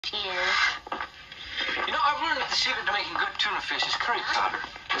Yes. You know, I've learned that the secret to making good tuna fish is curry powder.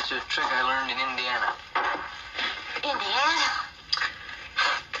 It's a trick I learned in Indiana. Indiana?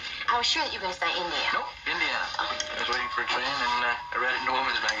 I was sure that you were going to say India. Nope, Indiana. I was waiting for a train, and I read it in a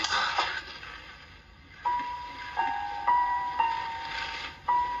woman's magazine.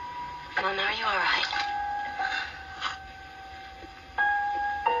 Mama, are you all right?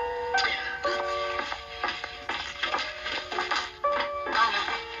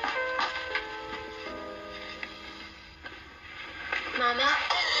 Mama?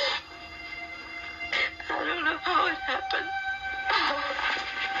 I don't know how it happened.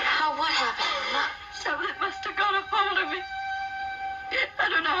 What happened, Mama? Something must have got a hold of me. I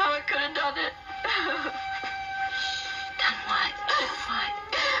don't know how I could have done it. Done what? What?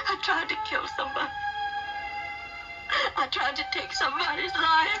 I tried to kill somebody. I tried to take somebody's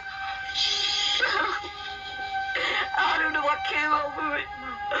life. I don't know what came over me.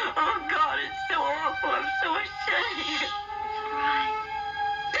 Oh, God, it's so awful. I'm so ashamed. Right.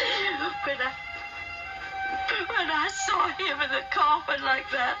 When I saw him in the coffin like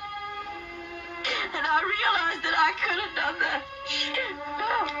that, and I realized that I could have done that.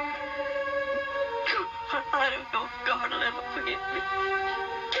 I don't know if God will ever forgive me.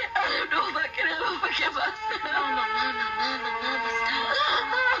 I don't know if I can ever forgive myself. Mama,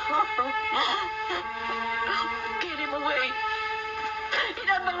 stop. Get him away. He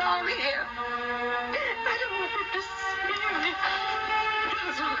doesn't belong here. I don't want him to see me.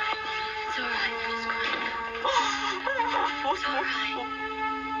 It's all right. It's all right. Just cry it out. It's all right.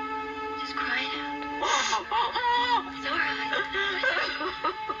 Just cry it out. It's all right.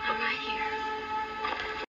 I'm right here.